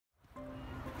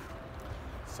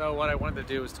So what I wanted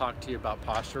to do was talk to you about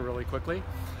posture really quickly.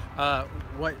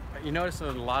 What you notice in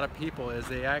a lot of people is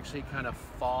they actually kind of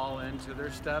fall into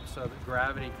their steps, so the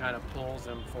gravity kind of pulls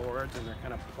them forwards and they're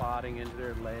kind of plodding into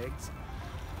their legs.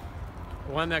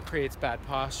 One, that creates bad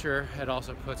posture. It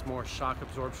also puts more shock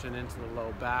absorption into the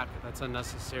low back. That's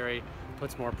unnecessary,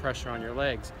 puts more pressure on your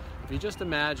legs. If you just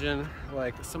imagine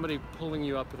like somebody pulling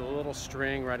you up with a little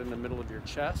string right in the middle of your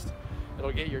chest,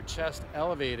 it'll get your chest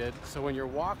elevated, so when you're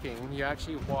walking, you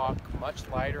actually walk much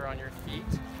lighter on your feet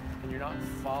and you're not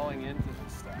falling into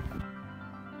the step.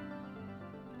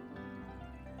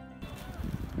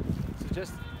 So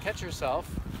just catch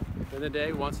yourself in the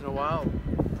day once in a while,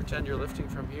 pretend you're lifting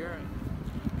from here.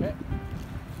 Okay,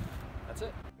 that's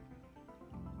it.